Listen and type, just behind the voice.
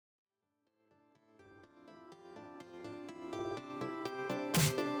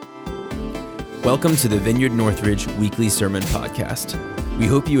Welcome to the Vineyard Northridge Weekly Sermon Podcast. We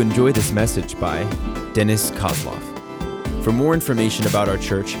hope you enjoy this message by Dennis Kozlov. For more information about our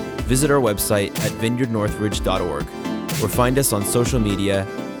church, visit our website at vineyardnorthridge.org or find us on social media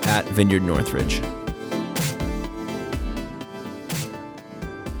at Vineyard Northridge.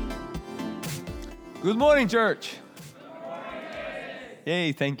 Good morning, church. Good morning.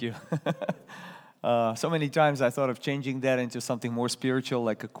 Yay, thank you. So many times I thought of changing that into something more spiritual,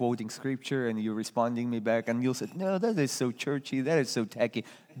 like a quoting scripture, and you responding me back. And Neil said, no, that is so churchy. That is so tacky.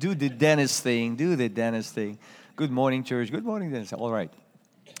 Do the Dennis thing. Good morning, church. Good morning, Dennis. All right.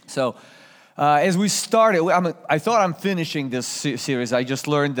 So as we started, I thought I'm finishing this series. I just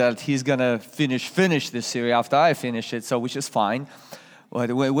learned that he's going to finish this series after I finish it, so which is fine.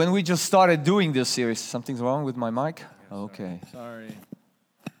 But when we just started doing this series, something's wrong with my mic? Okay. Sorry.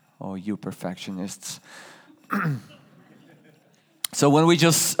 Oh, you perfectionists. So when we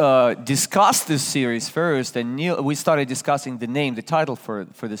just discussed this series first, and we started discussing the title for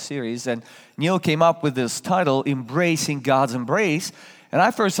the series, and Neil came up with this title, Embracing God's Embrace. And I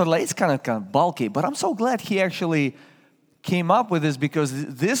first thought, it's kind of bulky, but I'm so glad he actually came up with this,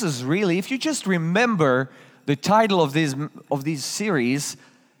 because this is really, if you just remember the title of these series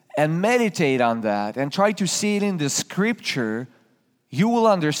and meditate on that and try to see it in the scripture, you will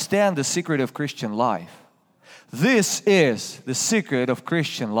understand the secret of Christian life. This is the secret of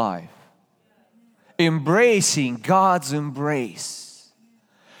Christian life. Embracing God's embrace.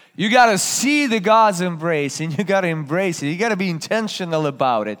 You got to see the God's embrace, and you got to embrace it. You got to be intentional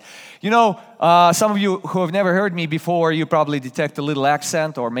about it. You know, some of you who have never heard me before, you probably detect a little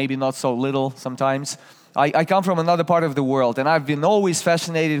accent, or maybe not so little sometimes. I come from another part of the world, and I've been always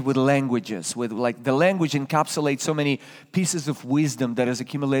fascinated with languages, with like the language encapsulates so many pieces of wisdom that has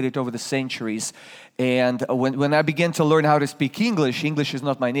accumulated over the centuries. And when I began to learn how to speak English is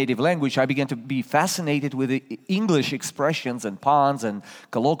not my native language, I began to be fascinated with the English expressions and puns and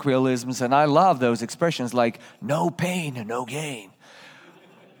colloquialisms, and I love those expressions like no pain, no gain.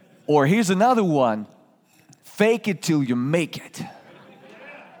 Or here's another one, fake it till you make it.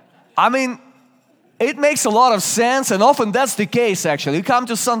 I mean, it makes a lot of sense, and often that's the case, actually. You come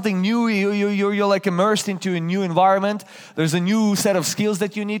to something new, you're like immersed into a new environment. There's a new set of skills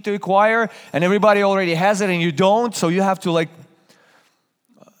that you need to acquire, and everybody already has it, and you don't, so you have to like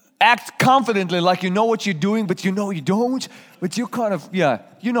act confidently like you know what you're doing, but you know you don't. But you kind of,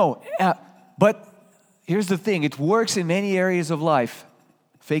 but here's the thing. It works in many areas of life.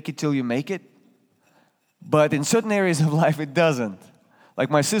 Fake it till you make it. But in certain areas of life, it doesn't. Like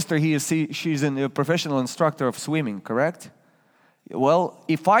my sister, she's a professional instructor of swimming, correct? Well,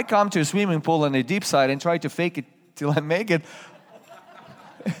 if I come to a swimming pool on the deep side and try to fake it till I make it,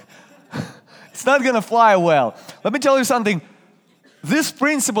 it's not going to fly well. Let me tell you something. This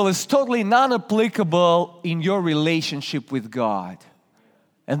principle is totally non-applicable in your relationship with God.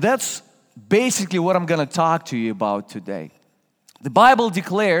 And that's basically what I'm going to talk to you about today. The Bible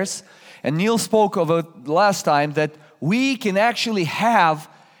declares, and Neil spoke of it last time, that we can actually have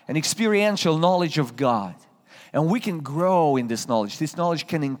an experiential knowledge of God, and we can grow in this knowledge. This knowledge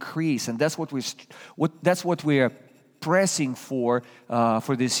can increase, and that's what we're pressing for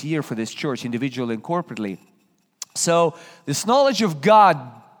this year, for this church, individually and corporately. So this knowledge of God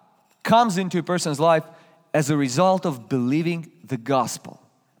comes into a person's life as a result of believing the gospel.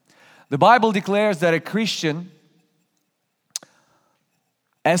 The Bible declares that a Christian,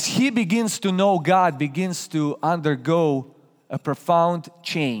 as he begins to know God, begins to undergo a profound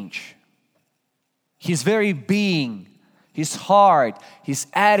change. His very being, his heart, his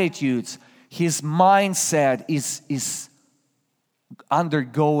attitudes, his mindset is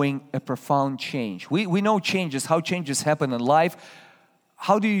undergoing a profound change. We know how changes happen in life.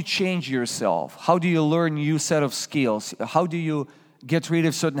 How do you change yourself? How do you learn a new set of skills? How do you get rid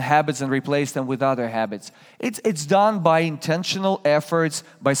of certain habits and replace them with other habits? It's done by intentional efforts,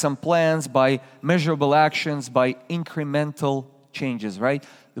 by some plans, by measurable actions, by incremental changes, right?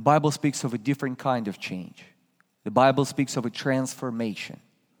 The Bible speaks of a different kind of change. The Bible speaks of a transformation.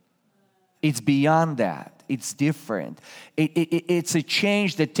 It's beyond that. It's different. It's a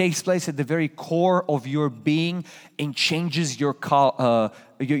change that takes place at the very core of your being and changes your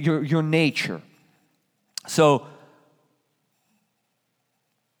nature. So,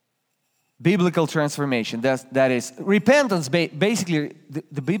 biblical transformation, that is repentance. Basically,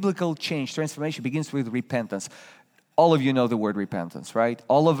 the biblical change, transformation begins with repentance. All of you know the word repentance, right?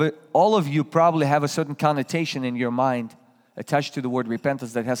 All of you probably have a certain connotation in your mind attached to the word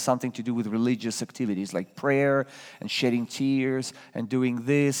repentance that has something to do with religious activities like prayer and shedding tears and doing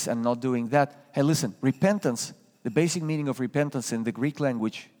this and not doing that. Hey, listen, repentance, the basic meaning of repentance in the Greek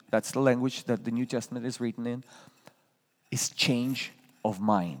language that's the language that the New Testament is written in, is change of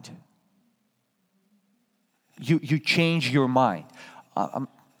mind. You change your mind. I'm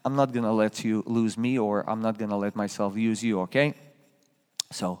not going to let you lose me, or I'm not going to let myself use you, okay?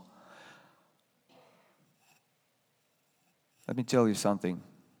 So, let me tell you something.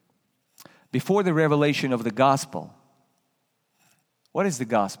 Before the revelation of the gospel, what is the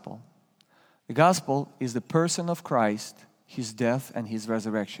gospel? The gospel is the person of Christ, His death and His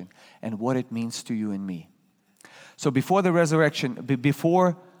resurrection, and what it means to you and me. So before the resurrection,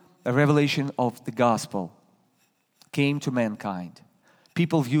 before the revelation of the gospel came to mankind,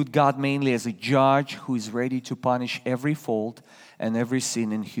 people viewed God mainly as a judge who is ready to punish every fault and every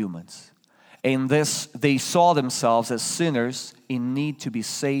sin in humans. In this, they saw themselves as sinners in need to be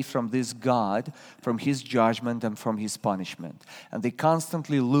saved from this God, from His judgment and from His punishment. And they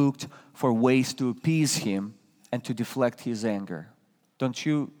constantly looked for ways to appease Him and to deflect His anger. Would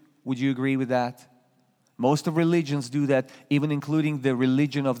you agree with that? Most of religions do that, even including the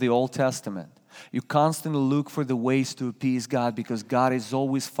religion of the Old Testament. You constantly look for the ways to appease God because God is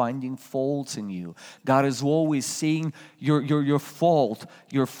always finding faults in you. God is always seeing your fault,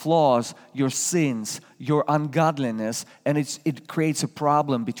 your flaws, your sins, your ungodliness, and it creates a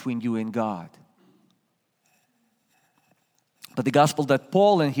problem between you and God. But the gospel that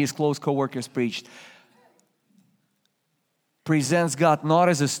Paul and his close co-workers preached presents God not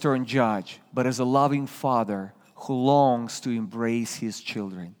as a stern judge, but as a loving Father who longs to embrace His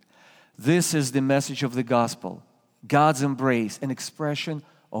children. This is the message of the gospel. God's embrace, an expression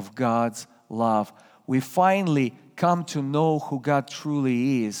of God's love. We finally come to know who God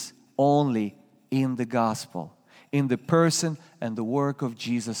truly is only in the gospel, in the person and the work of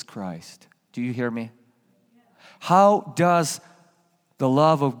Jesus Christ. Do you hear me? How does the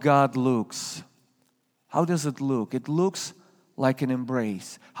love of God looks? How does it look? It looks like an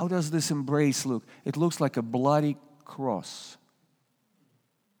embrace. How does this embrace look? It looks like a bloody cross.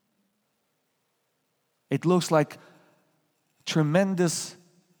 It looks like tremendous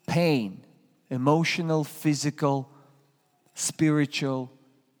pain, emotional, physical, spiritual,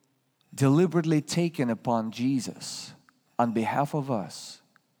 deliberately taken upon Jesus on behalf of us.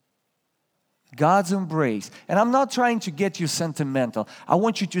 God's embrace. And I'm not trying to get you sentimental. I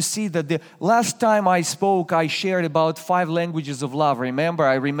want you to see that the last time I spoke, I shared about 5 languages of love. Remember,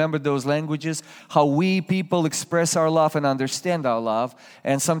 I remember those languages, how we people express our love and understand our love.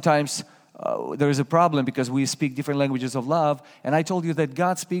 And sometimes there is a problem because we speak different languages of love. And I told you that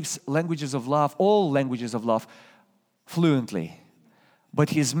God speaks languages of love, all languages of love, fluently. But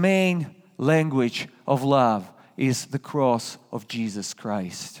His main language of love is the cross of Jesus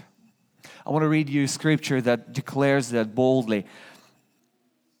Christ. I want to read you scripture that declares that boldly.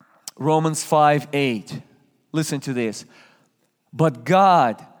 Romans 5:8. Listen to this. But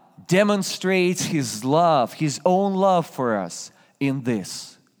God demonstrates His love, His own love for us in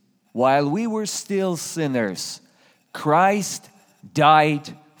this. While we were still sinners, Christ died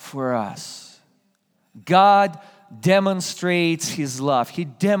for us. God demonstrates His love. He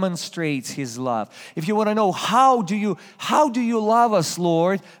demonstrates His love. If you want to know how do you love us,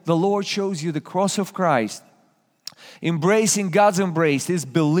 Lord, the Lord shows you the cross of Christ. Embracing God's embrace is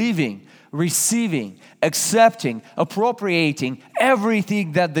believing, receiving, accepting, appropriating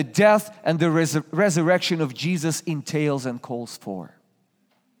everything that the death and the resurrection of Jesus entails and calls for.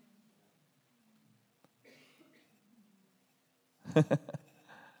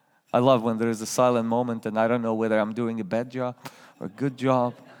 I love when there is a silent moment and I don't know whether I'm doing a bad job or a good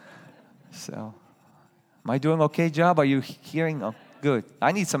job. So, am I doing okay job? Are you hearing? Oh, good.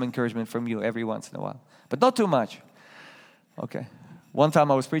 I need some encouragement from you every once in a while, but not too much. Okay. One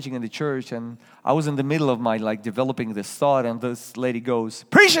time I was preaching in the church and I was in the middle of my developing this thought, and this lady goes,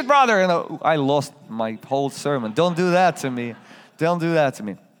 "Preach it, brother!" And I lost my whole sermon. Don't do that to me. Don't do that to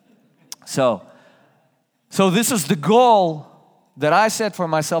me. So this is the goal that I set for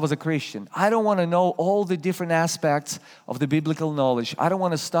myself as a Christian. I don't want to know all the different aspects of the biblical knowledge. I don't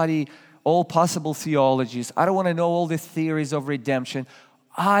want to study all possible theologies. I don't want to know all the theories of redemption.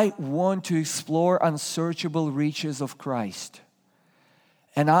 I want to explore unsearchable riches of Christ.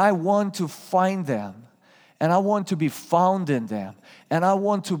 And I want to find them. And I want to be found in them. And I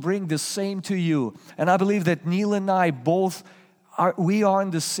want to bring the same to you. And I believe that Neil and I both we are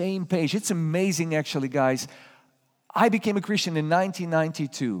on the same page. It's amazing actually, guys. I became a Christian in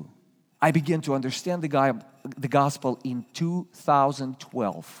 1992. I began to understand the gospel in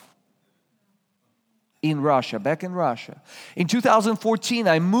 2012. In Russia, back in Russia. In 2014,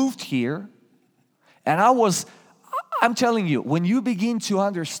 I moved here, and I'm telling you, when you begin to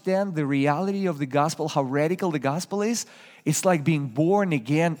understand the reality of the gospel, how radical the gospel is, it's like being born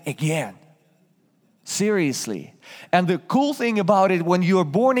again. Seriously. And the cool thing about it, when you're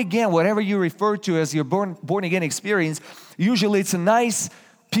born again, whatever you refer to as your born again experience, usually it's a nice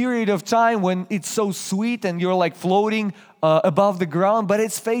period of time when it's so sweet and you're like floating above the ground, but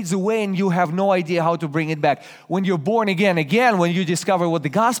it fades away and you have no idea how to bring it back. When you're born again, when you discover what the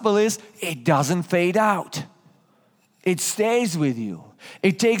gospel is, it doesn't fade out. It stays with you.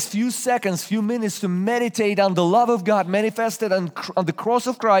 It takes few seconds, few minutes to meditate on the love of God manifested on the cross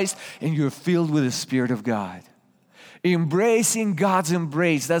of Christ, and you're filled with the Spirit of God. Embracing God's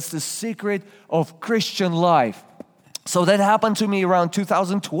embrace, that's the secret of Christian life. So that happened to me around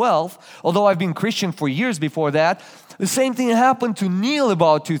 2012, although I've been Christian for years before that. The same thing happened to Neil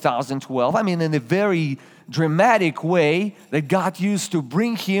about 2012. I mean, in a very dramatic way that God used to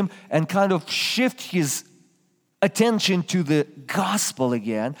bring him and kind of shift his attention to the gospel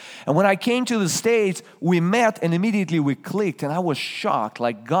again. And when I came to the States, we met and immediately we clicked, and I was shocked.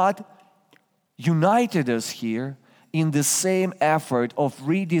 Like God united us here in the same effort of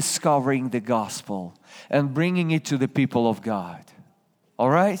rediscovering the gospel and bringing it to the people of God. All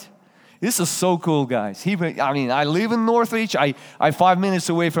right? This is so cool, guys. I live in Northridge. I'm 5 minutes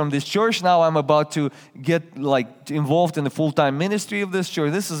away from this church. Now I'm about to get involved in the full-time ministry of this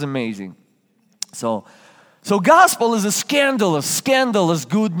church. This is amazing. So gospel is a scandalous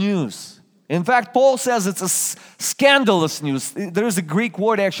good news. In fact, Paul says it's a scandalous news. There is a Greek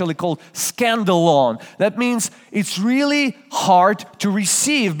word actually called scandalon. That means it's really hard to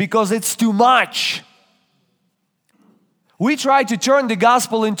receive because it's too much. We try to turn the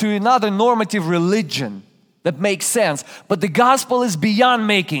gospel into another normative religion that makes sense, but the gospel is beyond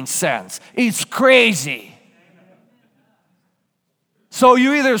making sense. It's crazy. So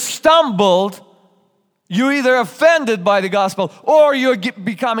you either stumbled, you're either offended by the gospel, or you're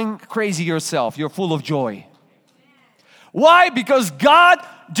becoming crazy yourself. You're full of joy. Why? Because God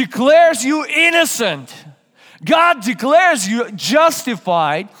declares you innocent. God declares you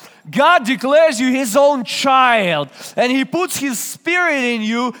justified. God declares you His own child. And He puts His Spirit in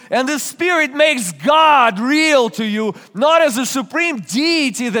you, and the Spirit makes God real to you, not as a supreme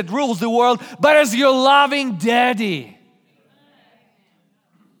deity that rules the world, but as your loving daddy.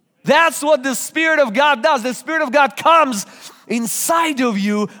 That's what the Spirit of God does. The Spirit of God comes inside of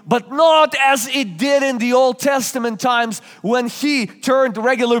you, but not as it did in the Old Testament times when He turned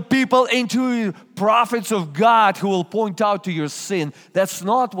regular people into prophets of God who will point out to your sin. That's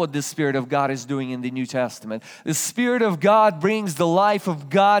not what the Spirit of God is doing in the New Testament. The Spirit of God brings the life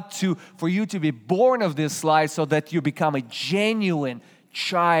of God for you to be born of this life so that you become a genuine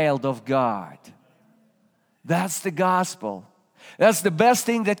child of God. That's the gospel. That's the best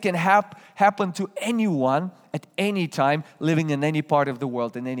thing that can happen to anyone at any time living in any part of the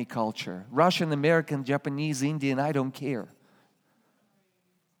world, in any culture. Russian, American, Japanese, Indian, I don't care.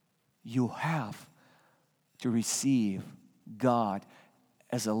 You have to receive God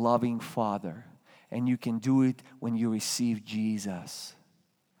as a loving Father. And you can do it when you receive Jesus.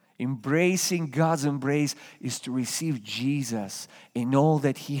 Embracing God's embrace is to receive Jesus in all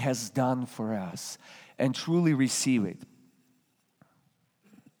that He has done for us and truly receive it.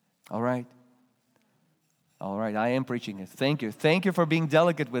 All right? All right, I am preaching it. Thank you. Thank you for being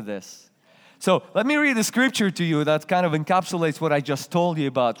delicate with this. So let me read the scripture to you that kind of encapsulates what I just told you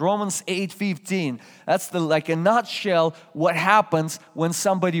about. Romans 8:15. That's like a nutshell what happens when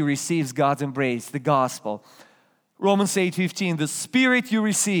somebody receives God's embrace, the gospel. Romans 8:15. The Spirit you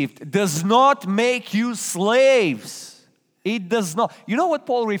received does not make you slaves. It does not. You know what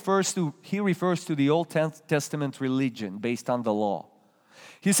Paul refers to? He refers to the Old Testament religion based on the law.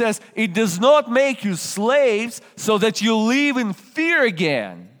 He says, it does not make you slaves so that you live in fear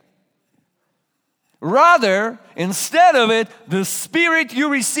again. Rather, instead of it, the Spirit you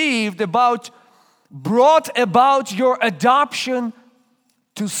received brought about your adoption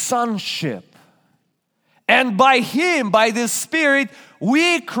to sonship. And by Him, by this Spirit,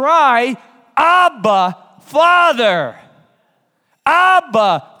 we cry, Abba, Father.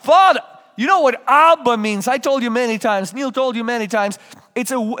 Abba, Father. You know what Abba means? I told you many times, Neil told you many times.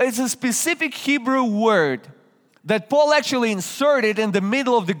 It's a specific Hebrew word that Paul actually inserted in the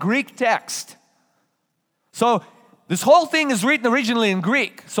middle of the Greek text. So this whole thing is written originally in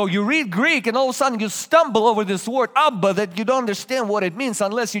Greek. So you read Greek and all of a sudden you stumble over this word Abba that you don't understand what it means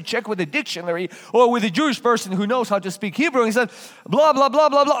unless you check with a dictionary or with a Jewish person who knows how to speak Hebrew. He said, blah, blah, blah,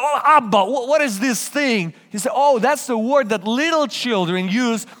 blah, blah. Oh, Abba, what is this thing? He said, oh, that's the word that little children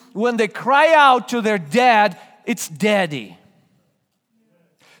use when they cry out to their dad. It's daddy.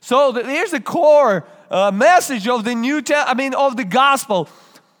 So here's the core message of the of the gospel.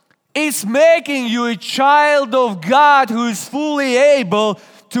 It's making you a child of God who is fully able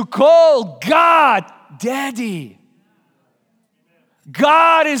to call God Daddy.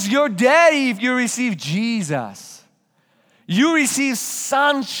 God is your daddy if you receive Jesus. You receive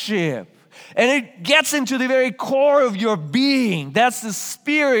sonship. And it gets into the very core of your being. That's the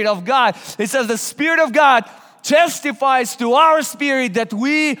Spirit of God. It says the Spirit of God testifies to our spirit that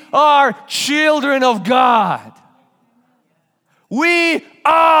we are children of God. We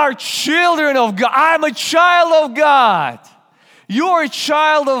are children of God. I'm a child of God. You're a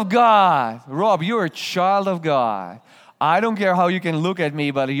child of God. Rob, you're a child of God. I don't care how you can look at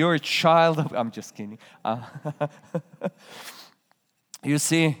me, but you're a child of... I'm just kidding. You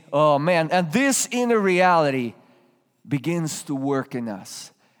see, oh man, and this inner reality begins to work in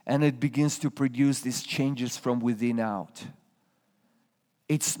us, and it begins to produce these changes from within out.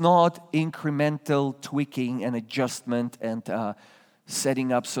 It's not incremental tweaking and adjustment and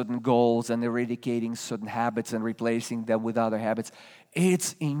setting up certain goals and eradicating certain habits and replacing them with other habits.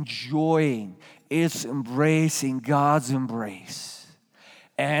 It's enjoying, it's embracing God's embrace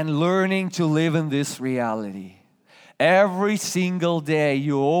and learning to live in this reality. Every single day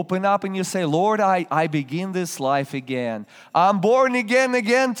you open up and you say, Lord, I begin this life again. I'm born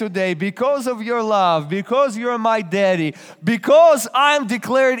again today because of your love, because you're my daddy, because I'm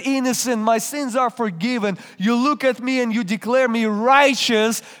declared innocent, my sins are forgiven. You look at me and you declare me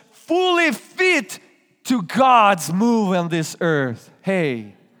righteous, fully fit to God's move on this earth.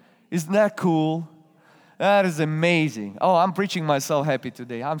 Hey, isn't that cool? That is amazing. Oh, I'm preaching myself happy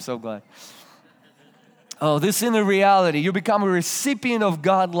today. I'm so glad. Oh, this inner reality, you become a recipient of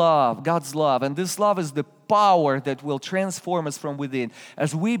God's love. And this love is the power that will transform us from within.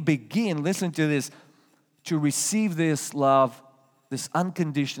 As we begin, listen to this, to receive this love, this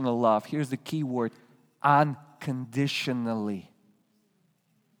unconditional love. Here's the key word, unconditionally.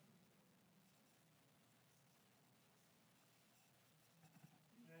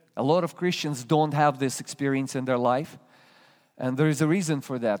 A lot of Christians don't have this experience in their life. And there is a reason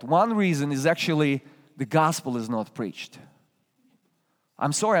for that. One reason is actually the gospel is not preached.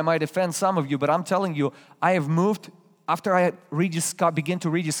 I'm sorry, I might offend some of you, but I'm telling you, I have moved, after I begin to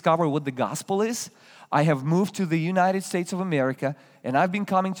rediscover what the gospel is, I have moved to the United States of America, and I've been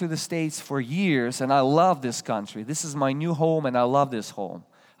coming to the States for years, and I love this country. This is my new home, and I love this home.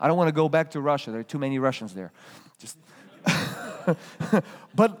 I don't want to go back to Russia. There are too many Russians there.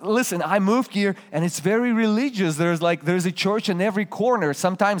 But listen, I moved here and it's very religious. There's a church in every corner,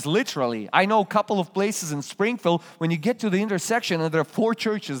 sometimes literally. I know a couple of places in Springfield when you get to the intersection and there are 4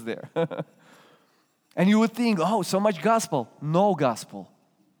 churches there. And you would think, oh, so much gospel. No gospel.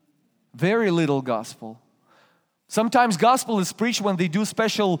 Very little gospel. Sometimes gospel is preached when they do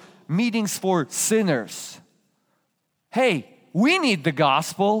special meetings for sinners. Hey, we need the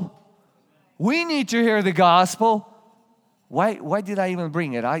gospel. We need to hear the gospel. Why did I even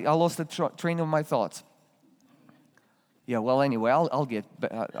bring it? I lost the train of my thoughts. Yeah, well, anyway,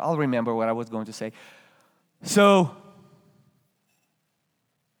 I'll remember what I was going to say. So,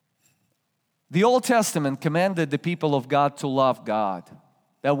 the Old Testament commanded the people of God to love God.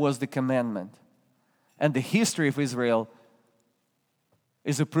 That was the commandment. And the history of Israel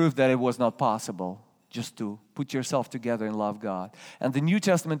is a proof that it was not possible just to put yourself together and love God. And the New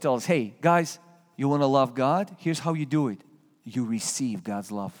Testament tells us, hey, guys, you want to love God? Here's how you do it. You receive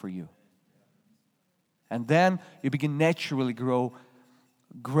God's love for you. And then you begin naturally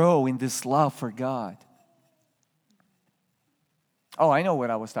grow in this love for God. Oh, I know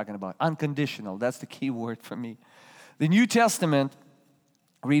what I was talking about. Unconditional. That's the key word for me. The New Testament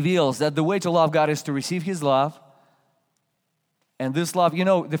reveals that the way to love God is to receive His love. And this love,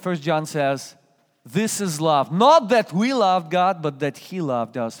 the 1 John says, this is love. Not that we loved God, but that He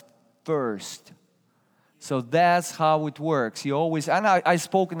loved us first. So that's how it works. I've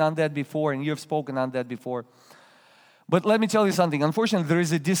spoken on that before, and you've spoken on that before. But let me tell you something. Unfortunately, there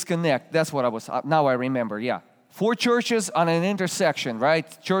is a disconnect. That's what now I remember, yeah. 4 churches on an intersection, right?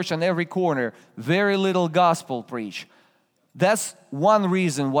 Church on every corner. Very little gospel preach. That's one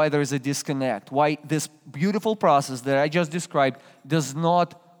reason why there is a disconnect. Why this beautiful process that I just described does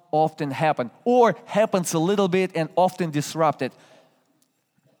not often happen. Or happens a little bit and often disrupted.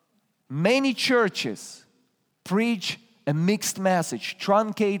 Many churches preach a mixed message,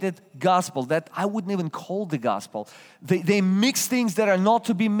 truncated gospel that I wouldn't even call the gospel. They mix things that are not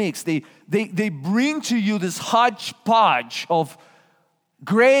to be mixed. They bring to you this hodgepodge of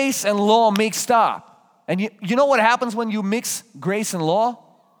grace and law mixed up. And you know what happens when you mix grace and law?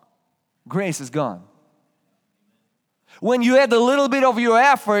 Grace is gone. When you add a little bit of your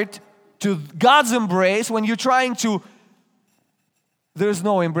effort to God's embrace, when you're trying to, there's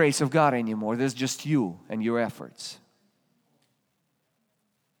no embrace of God anymore. There's just you and your efforts.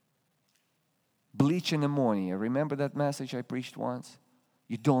 Bleach and ammonia. Remember that message I preached once?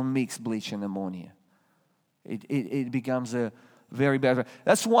 You don't mix bleach and ammonia. It becomes a very bad.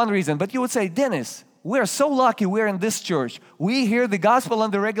 That's one reason. But you would say, Dennis, we're so lucky we're in this church. We hear the gospel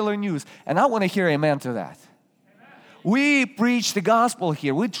on the regular news. And I want to hear amen to that. We preach the gospel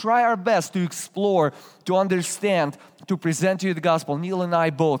here. We try our best to explore, to understand, to present to you the gospel. Neil and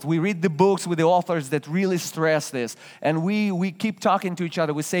I both. We read the books with the authors that really stress this. And we keep talking to each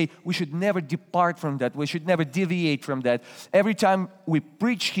other. We say we should never depart from that. We should never deviate from that. Every time we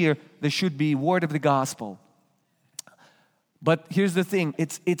preach here, there should be word of the gospel. But here's the thing.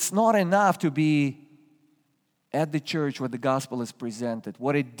 It's not enough to be at the church where the gospel is presented.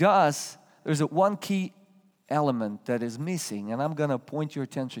 What it does, there's one key element that is missing, and I'm going to point your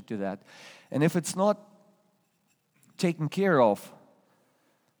attention to that. And if it's not taken care of,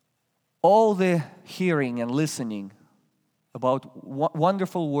 all the hearing and listening about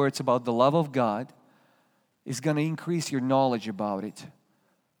wonderful words about the love of God is going to increase your knowledge about it,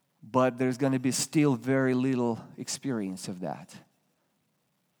 but there's going to be still very little experience of that.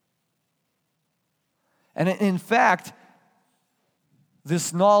 And in fact,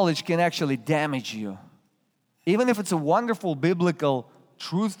 this knowledge can actually damage you. Even if it's a wonderful, biblical,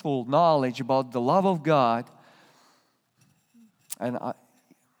 truthful knowledge about the love of God, and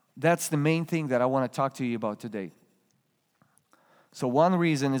that's the main thing that I want to talk to you about today. So one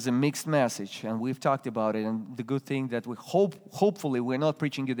reason is a mixed message, and we've talked about it, and the good thing that hopefully we're not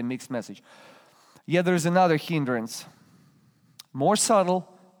preaching you the mixed message. Yet there's another hindrance, more subtle,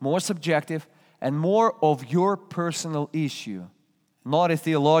 more subjective, and more of your personal issue. Not a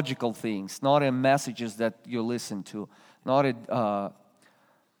theological things, not a messages that you listen to, not a.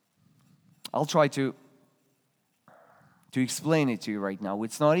 I'll try to explain it to you right now.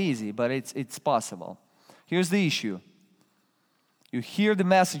 It's not easy, but it's possible. Here's the issue. You hear the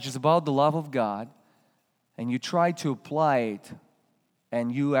messages about the love of God, and you try to apply it,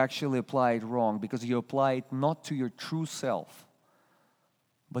 and you actually apply it wrong because you apply it not to your true self,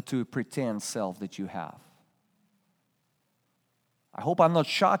 but to a pretend self that you have. I hope I'm not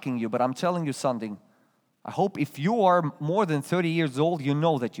shocking you, but I'm telling you something. I hope if you are more than 30 years old, you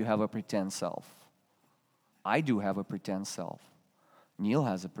know that you have a pretend self. I do have a pretend self. Neil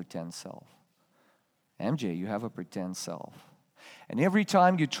has a pretend self. MJ, you have a pretend self. And every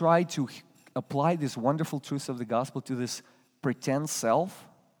time you try to apply this wonderful truth of the gospel to this pretend self,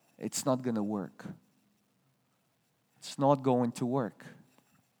 it's not going to work. It's not going to work.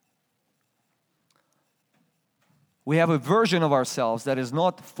 We have a version of ourselves that is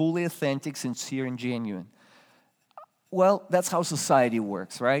not fully authentic, sincere, and genuine. Well, that's how society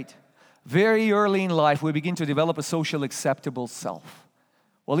works, right? Very early in life, we begin to develop a socially acceptable self.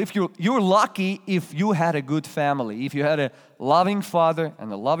 Well, if you're lucky if you had a good family, if you had a loving father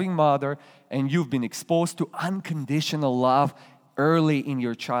and a loving mother, and you've been exposed to unconditional love early in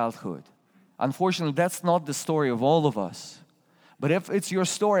your childhood. Unfortunately, that's not the story of all of us. But if it's your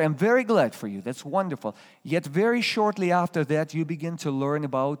story, I'm very glad for you. That's wonderful. Yet very shortly after that, you begin to learn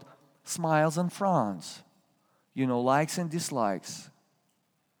about smiles and frowns. Likes and dislikes.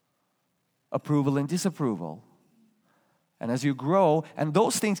 Approval and disapproval. And as you grow, and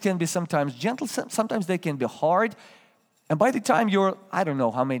those things can be sometimes gentle, sometimes they can be hard. And by the time you're, I don't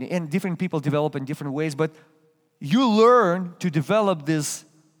know how many, and different people develop in different ways, but you learn to develop this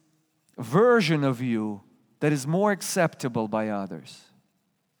version of you that is more acceptable by others,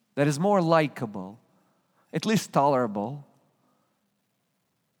 that is more likable, at least tolerable.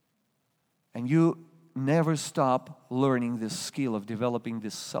 And you never stop learning this skill of developing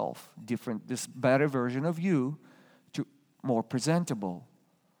this self, this better version of you, to more presentable.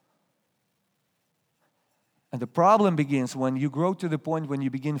 And the problem begins when you grow to the point when you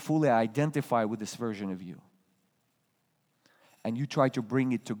begin fully identify with this version of you. And you try to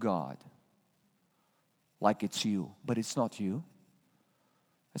bring it to God. Like it's you, but it's not you.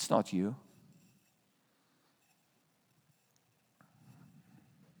 It's not you.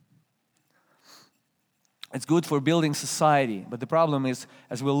 It's good for building society, but the problem is,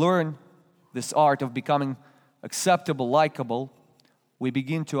 as we learn this art of becoming acceptable, likable, we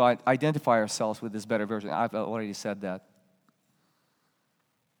begin to identify ourselves with this better version. I've already said that.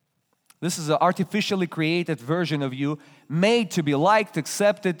 This is an artificially created version of you, made to be liked,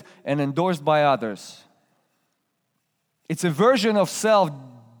 accepted, and endorsed by others. It's a version of self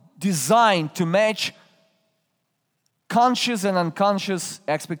designed to match conscious and unconscious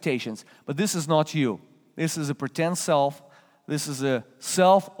expectations. But this is not you. This is a pretend self This is a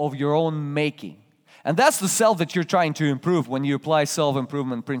self of your own making. And that's the self that you're trying to improve when you apply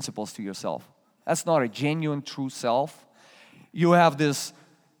self-improvement principles to yourself. That's not a genuine, true self. You have this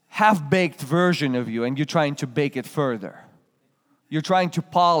half-baked version of you, and you're trying to bake it further. You're trying to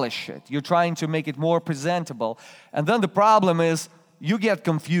polish it. You're trying to make it more presentable. And then the problem is you get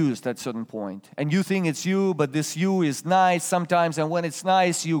confused at a certain point. And you think it's you, but this you is nice sometimes. And when it's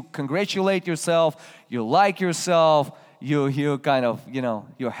nice, you congratulate yourself. You like yourself. You kind of,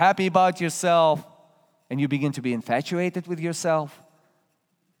 you're happy about yourself. And you begin to be infatuated with yourself.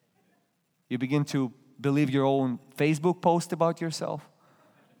 You begin to believe your own Facebook post about yourself.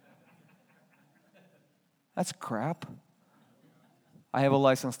 That's crap. I have a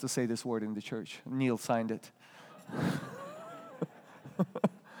license to say this word in the church. Neil signed it.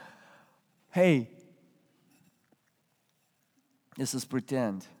 Hey, this is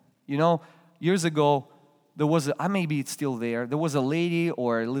pretend. Years ago, maybe it's still there, there was a lady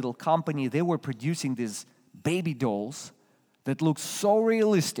or a little company, they were producing these baby dolls that look so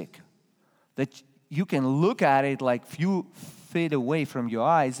realistic that you can look at it like few feet away from your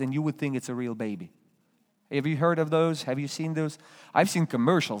eyes and you would think it's a real baby. Have you heard of those? Have you seen those? I've seen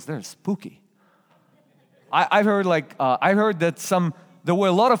commercials. They're spooky. I've heard that there were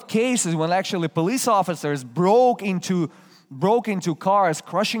a lot of cases when actually police officers broke into cars,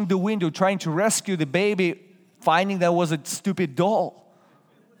 crushing the window, trying to rescue the baby, finding that was a stupid doll.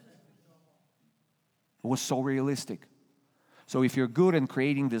 It was so realistic. So if you're good in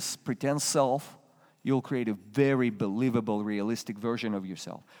creating this pretend self, you'll create a very believable, realistic version of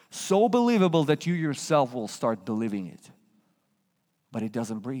yourself. So believable that you yourself will start believing it. But it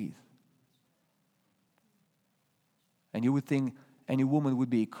doesn't breathe. And you would think any woman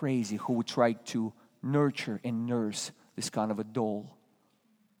would be crazy who would try to nurture and nurse this kind of a doll.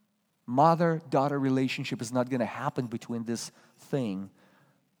 Mother-daughter relationship is not going to happen between this thing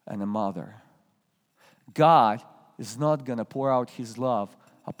and a mother. God is not going to pour out His love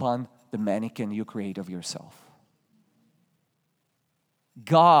upon the mannequin you create of yourself.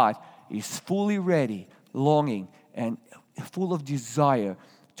 God is fully ready, longing, and full of desire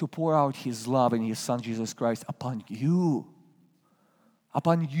to pour out His love in His Son Jesus Christ upon you.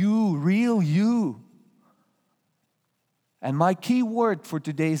 Upon you, real you. And my key word for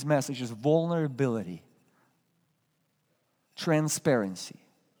today's message is vulnerability. Transparency.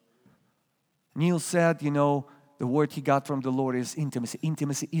 Neil said, the word he got from the Lord is intimacy.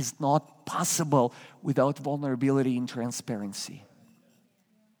 Intimacy is not possible without vulnerability and transparency.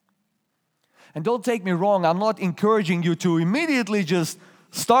 And don't take me wrong, I'm not encouraging you to immediately just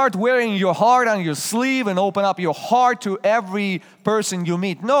start wearing your heart on your sleeve and open up your heart to every person you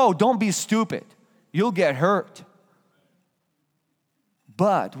meet. No, don't be stupid. You'll get hurt.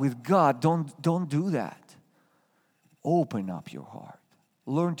 But with God, don't do that. Open up your heart.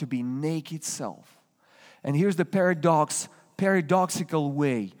 Learn to be naked self. And here's the paradoxical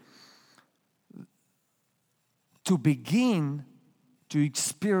way to begin to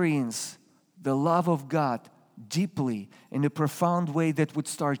experience the love of God deeply in a profound way that would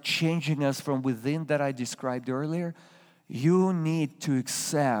start changing us from within that I described earlier. You need to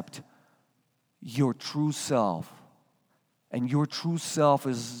accept your true self. And your true self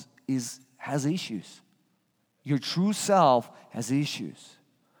has issues. Your true self has issues.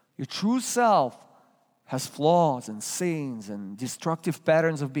 Your true self has flaws and sins and destructive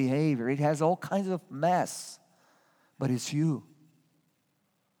patterns of behavior. It has all kinds of mess. But it's you.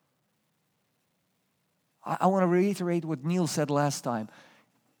 I want to reiterate what Neil said last time.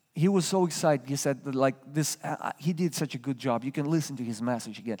 He was so excited. He said, he did such a good job. You can listen to his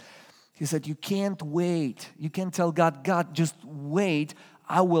message again. He said, you can't wait. You can't tell God, just wait.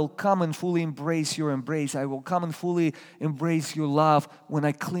 I will come and fully embrace your embrace. I will come and fully embrace your love when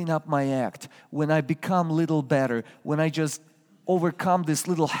I clean up my act, when I become a little better, when I just overcome this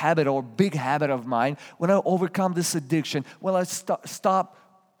little habit or big habit of mine, when I overcome this addiction, when I stop.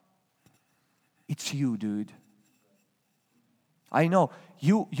 It's you, dude. I know.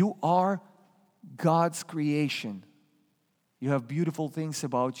 You are God's creation. You have beautiful things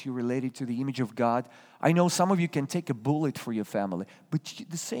about you related to the image of God. I know some of you can take a bullet for your family, but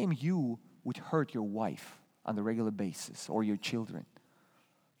the same you would hurt your wife on a regular basis or your children.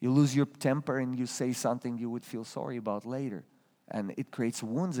 You lose your temper and you say something you would feel sorry about later, and it creates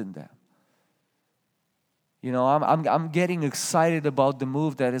wounds in them. I'm getting excited about the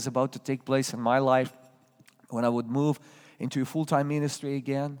move that is about to take place in my life when I would move into a full-time ministry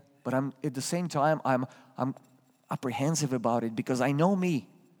again. But at the same time, I'm apprehensive about it because I know me.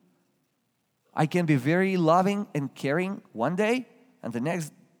 I can be very loving and caring one day, and the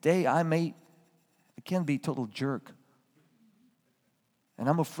next day I can be a total jerk. And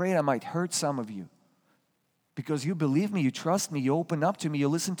I'm afraid I might hurt some of you. Because you believe me, you trust me, you open up to me, you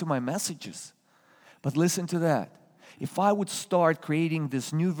listen to my messages. But listen to that. If I would start creating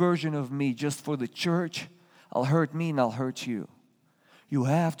this new version of me just for the church, I'll hurt me and I'll hurt you. You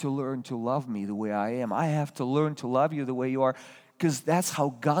have to learn to love me the way I am. I have to learn to love you the way you are. Because that's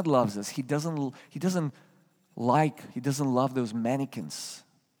how God loves us. He doesn't love those mannequins.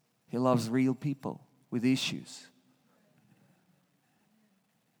 He loves real people with issues.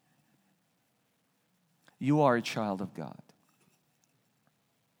 You are a child of God.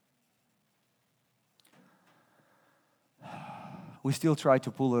 We still try to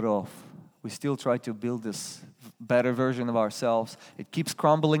pull it off. We still try to build this better version of ourselves. It keeps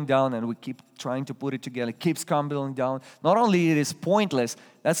crumbling down and we keep trying to put it together. It keeps crumbling down. Not only it is pointless,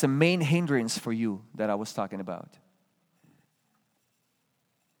 that's the main hindrance for you that I was talking about.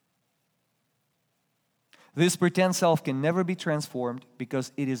 This pretend self can never be transformed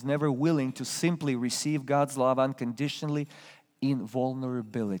because it is never willing to simply receive God's love unconditionally in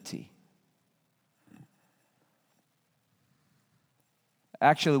vulnerability.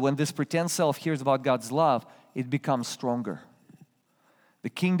 Actually, when this pretend self hears about God's love, it becomes stronger. The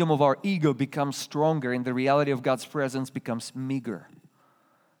kingdom of our ego becomes stronger and the reality of God's presence becomes meager.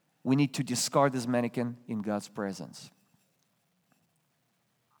 We need to discard this mannequin in God's presence.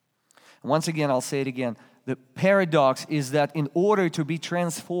 Once again, I'll say it again. The paradox is that in order to be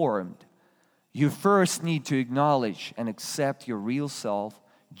transformed, you first need to acknowledge and accept your real self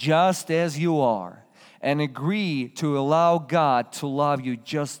just as you are and agree to allow God to love you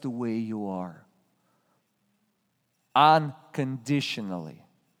just the way you are. Unconditionally.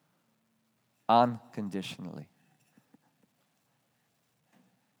 Unconditionally.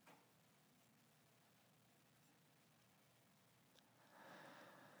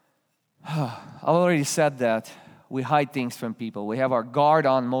 I already said that we hide things from people. We have our guard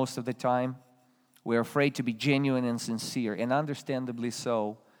on most of the time. We're afraid to be genuine and sincere, and understandably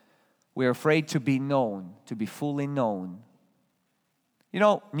so. We're afraid to be known, to be fully known. You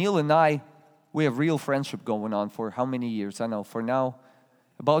know, Neil and I, we have real friendship going on for how many years? I know, for now,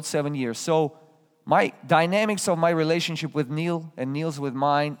 about 7 years. So my dynamics of my relationship with Neil and Neil's with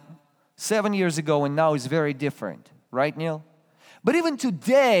mine 7 years ago and now is very different. Right, Neil? But even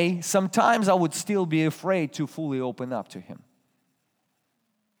today, sometimes I would still be afraid to fully open up to him.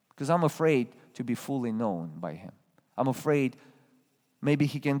 Because I'm afraid to be fully known by him. I'm afraid maybe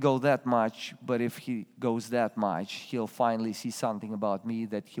he can go that much, but if he goes that much, he'll finally see something about me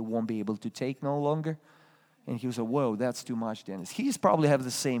that he won't be able to take no longer. And he'll say, whoa, that's too much, Dennis. He's probably have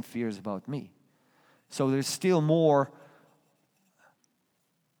the same fears about me. So there's still more.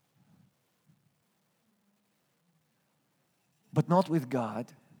 But not with God.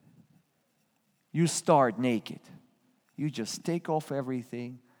 You start naked. You just take off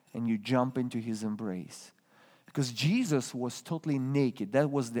everything and you jump into His embrace. Because Jesus was totally naked. That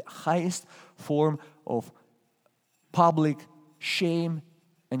was the highest form of public shame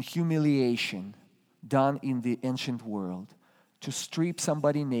and humiliation done in the ancient world. To strip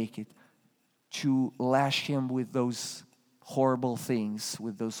somebody naked, to lash him with those horrible things,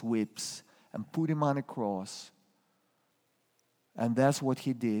 with those whips, and put him on a cross. And that's what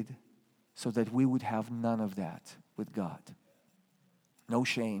He did so that we would have none of that with God. No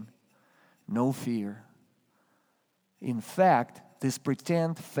shame, no fear. In fact, this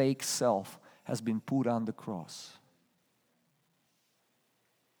pretend fake self has been put on the cross.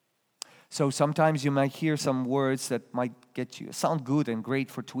 So sometimes you might hear some words that might get you, sound good and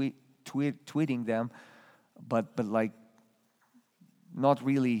great for tweeting them, but like not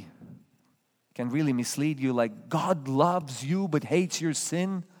really, can really mislead you, like God loves you but hates your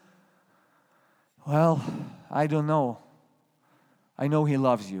sin. Well, I don't know. I know He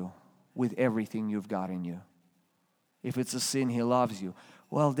loves you with everything you've got in you. If it's a sin, He loves you.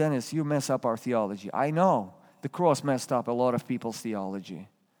 Well, Dennis, you mess up our theology. I know. The cross messed up a lot of people's theology.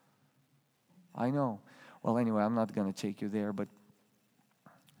 I know. Well, anyway, I'm not going to take you there, but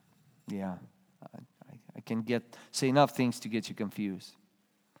yeah, I can say enough things to get you confused.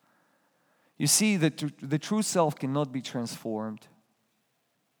 You see, the true self cannot be transformed.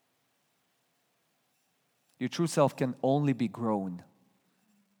 Your true self can only be grown.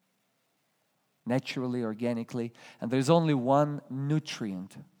 Naturally, organically. And there's only one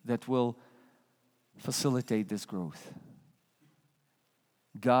nutrient that will facilitate this growth.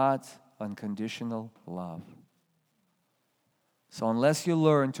 God's unconditional love. So unless you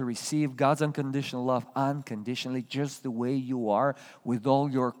learn to receive God's unconditional love unconditionally, just the way you are, with all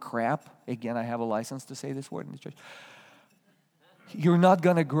your crap, again, I have a license to say this word in the church. you're not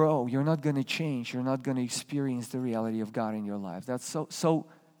going to grow. You're not going to change. You're not going to experience the reality of God in your life. That's so.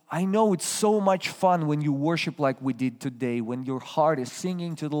 I know it's so much fun when you worship like we did today, when your heart is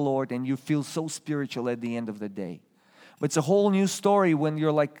singing to the Lord and you feel so spiritual at the end of the day. But it's a whole new story when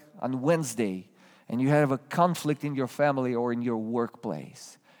you're like on Wednesday and you have a conflict in your family or in your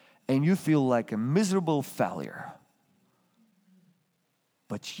workplace and you feel like a miserable failure.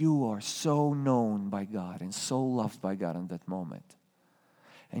 But you are so known by God and so loved by God in that moment.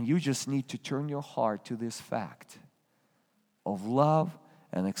 And you just need to turn your heart to this fact of love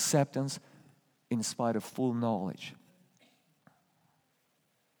and acceptance in spite of full knowledge.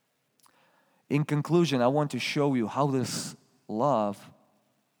 In conclusion, I want to show you how this love,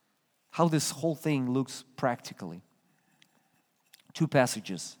 how this whole thing looks practically. 2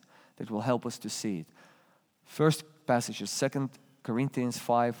 passages that will help us to see it. First passage is 2 Corinthians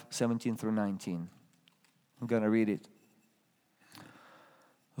 5, 17 through 19. I'm going to read it.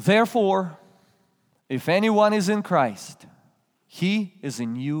 Therefore, if anyone is in Christ, he is a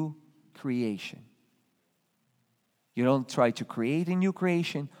new creation. You don't try to create a new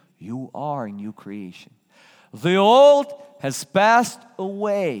creation. You are a new creation. The old has passed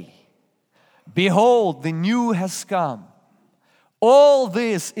away. Behold, the new has come. All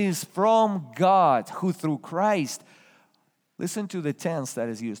this is from God, who through Christ, listen to the tense that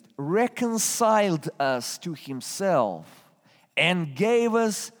is used, reconciled us to himself and gave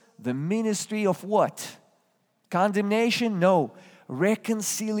us the ministry of what? Condemnation? No.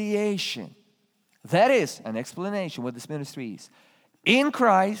 Reconciliation. That is an explanation what this ministry is. In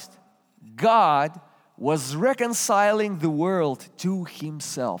Christ, God was reconciling the world to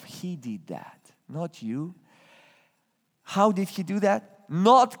himself. He did that, not you. How did he do that?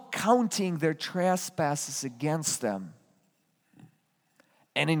 Not counting their trespasses against them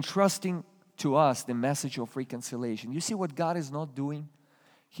and entrusting to us the message of reconciliation. You see what God is not doing?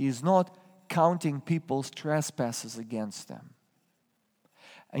 He is not counting people's trespasses against them.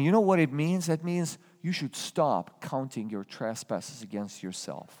 And you know what it means? That means you should stop counting your trespasses against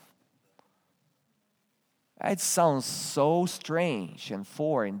yourself. It sounds so strange and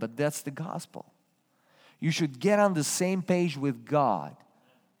foreign, but that's the gospel. You should get on the same page with God,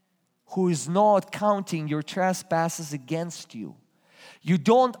 who is not counting your trespasses against you. You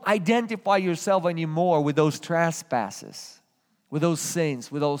don't identify yourself anymore with those trespasses, with those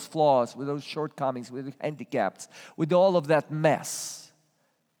sins, with those flaws, with those shortcomings, with handicaps, with all of that mess.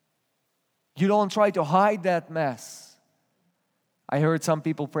 You don't try to hide that mess. I heard some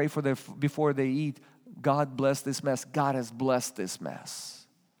people pray for before they eat, God bless this mess. God has blessed this mess.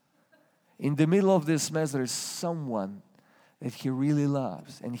 In the middle of this mess, there is someone that He really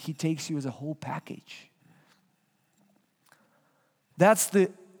loves, and He takes you as a whole package. That's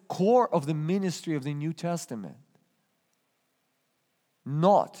the core of the ministry of the New Testament.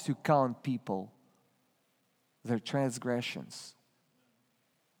 Not to count people, their transgressions,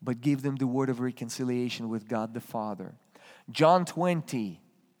 but give them the word of reconciliation with God the Father. John 20,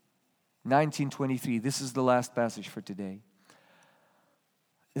 19-23. This is the last passage for today.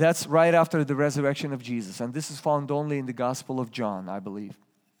 That's right after the resurrection of Jesus. And this is found only in the Gospel of John, I believe.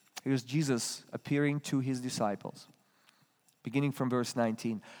 Here's Jesus appearing to His disciples. Beginning from verse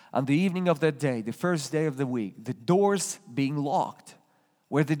 19. On the evening of that day, the first day of the week, the doors being locked,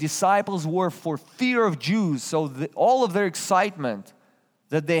 where the disciples were for fear of Jews, so all of their excitement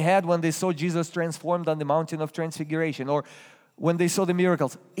that they had when they saw Jesus transformed on the mountain of transfiguration, or when they saw the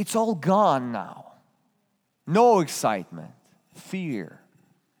miracles, it's all gone now. No excitement, fear,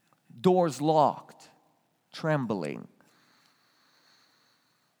 doors locked, trembling.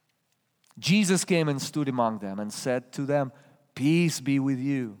 Jesus came and stood among them and said to them, "Peace be with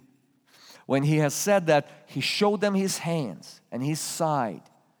you." When He has said that, He showed them His hands and His side.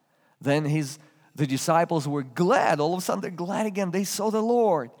 Then the disciples were glad. All of a sudden they're glad again. They saw the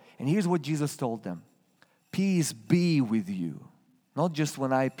Lord. And here's what Jesus told them. Peace be with you. Not just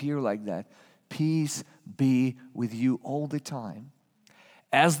when I appear like that. Peace be with you all the time.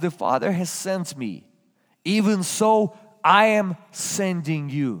 As the Father has sent me, even so I am sending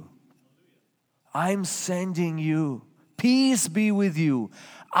you. I'm sending you. Peace be with you.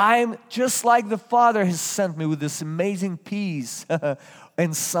 I'm just like the Father has sent me with this amazing peace and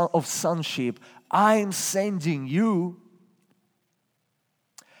of sonship. I'm sending you.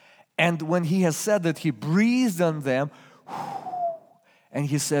 And when He has said that, He breathed on them and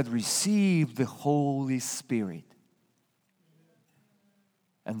He said, "Receive the Holy Spirit."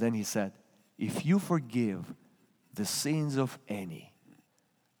 And then He said, "If you forgive the sins of any,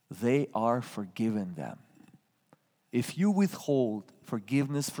 they are forgiven them. If you withhold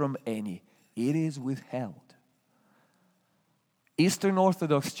forgiveness from any, it is withheld." Eastern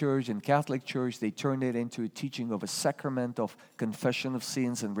Orthodox Church and Catholic Church, they turned it into a teaching of a sacrament of confession of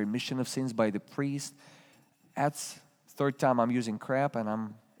sins and remission of sins by the priest. That's third time I'm using crap, and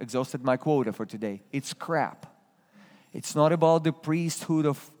I'm exhausted my quota for today. It's crap. It's not about the priesthood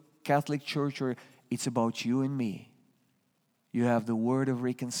of Catholic Church, or it's about you and me. You have the word of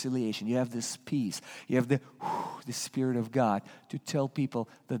reconciliation. You have this peace. You have the Spirit of God to tell people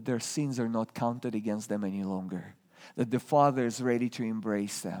that their sins are not counted against them any longer. That the Father is ready to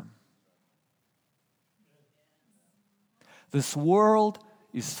embrace them. This world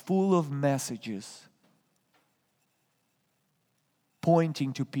is full of messages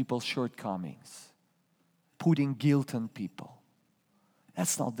pointing to people's shortcomings, putting guilt on people.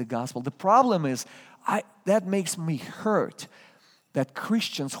 That's not the gospel. The problem is, that makes me hurt that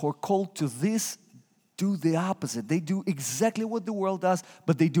Christians who are called to this do the opposite. They do exactly what the world does,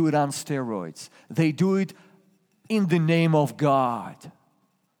 but they do it on steroids. They do it in the name of God.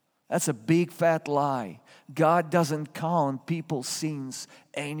 That's a big fat lie. God doesn't count people's sins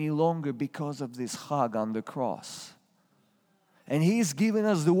any longer because of this hug on the cross. And He's given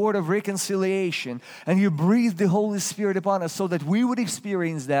us the word of reconciliation. And He breathed the Holy Spirit upon us so that we would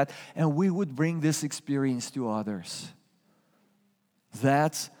experience that and we would bring this experience to others.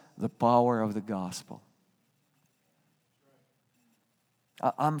 That's the power of the gospel.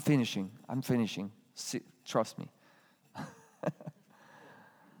 I'm finishing. Trust me.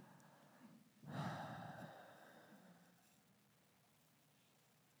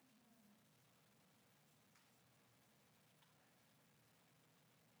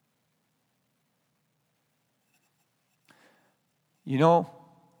 You know,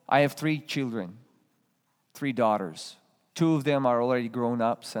 I have 3 children, 3 daughters. 2 of them are already grown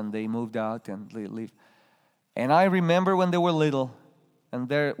ups and they moved out and they live. And I remember when they were little, and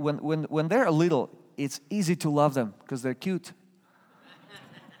when they're little, it's easy to love them because they're cute.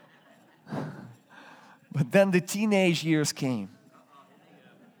 But then the teenage years came.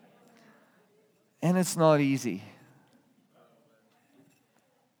 And it's not easy.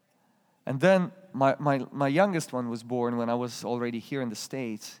 And then my youngest one was born when I was already here in the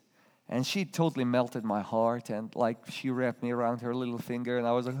States. And she totally melted my heart. And like she wrapped me around her little finger. And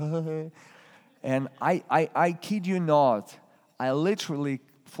I was like, and I kid you not, I literally,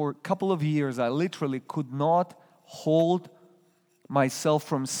 for a couple of years, I literally could not hold myself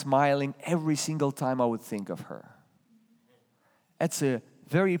from smiling every single time I would think of her. It's a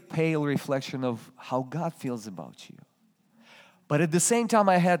very pale reflection of how God feels about you. But at the same time,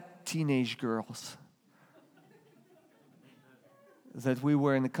 I had teenage girls that we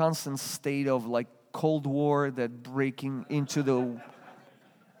were in a constant state of like Cold War that breaking into the...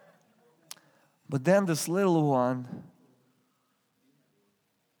 But then this little one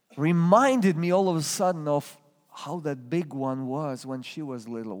reminded me all of a sudden of how that big one was when she was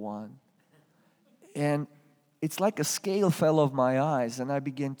little one. And it's like a scale fell off my eyes and I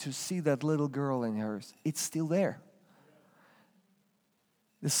began to see that little girl in hers. It's still there.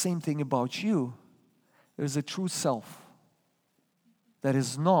 The same thing about you. There's a true self that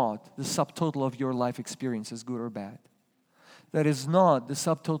is not the subtotal of your life experiences, good or bad. That is not the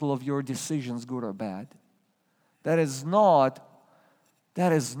subtotal of your decisions, good or bad. That is not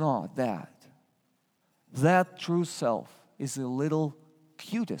that. That true self is the little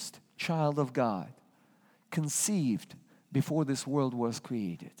cutest child of God, conceived before this world was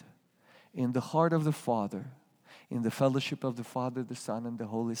created, in the heart of the Father, in the fellowship of the Father, the Son, and the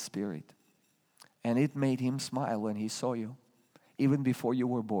Holy Spirit. And it made Him smile when He saw you, even before you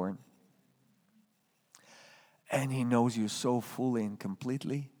were born. And He knows you so fully and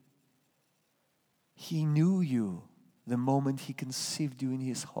completely. He knew you the moment He conceived you in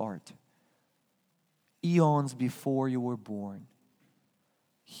His heart. Eons before you were born.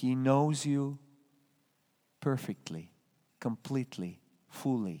 He knows you perfectly, completely,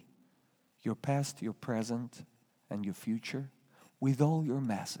 fully. Your past, your present, and your future, with all your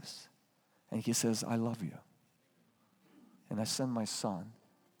messes. And He says, I love you. And I send my Son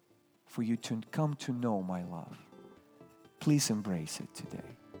for you to come to know my love. Please embrace it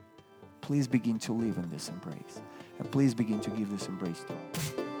today. Please begin to live in this embrace. And please begin to give this embrace to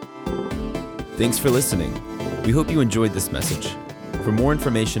others. Thanks for listening. We hope you enjoyed this message. For more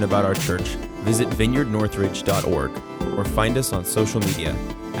information about our church, visit vineyardnorthridge.org or find us on social media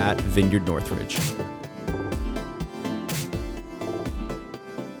 @VineyardNorthridge.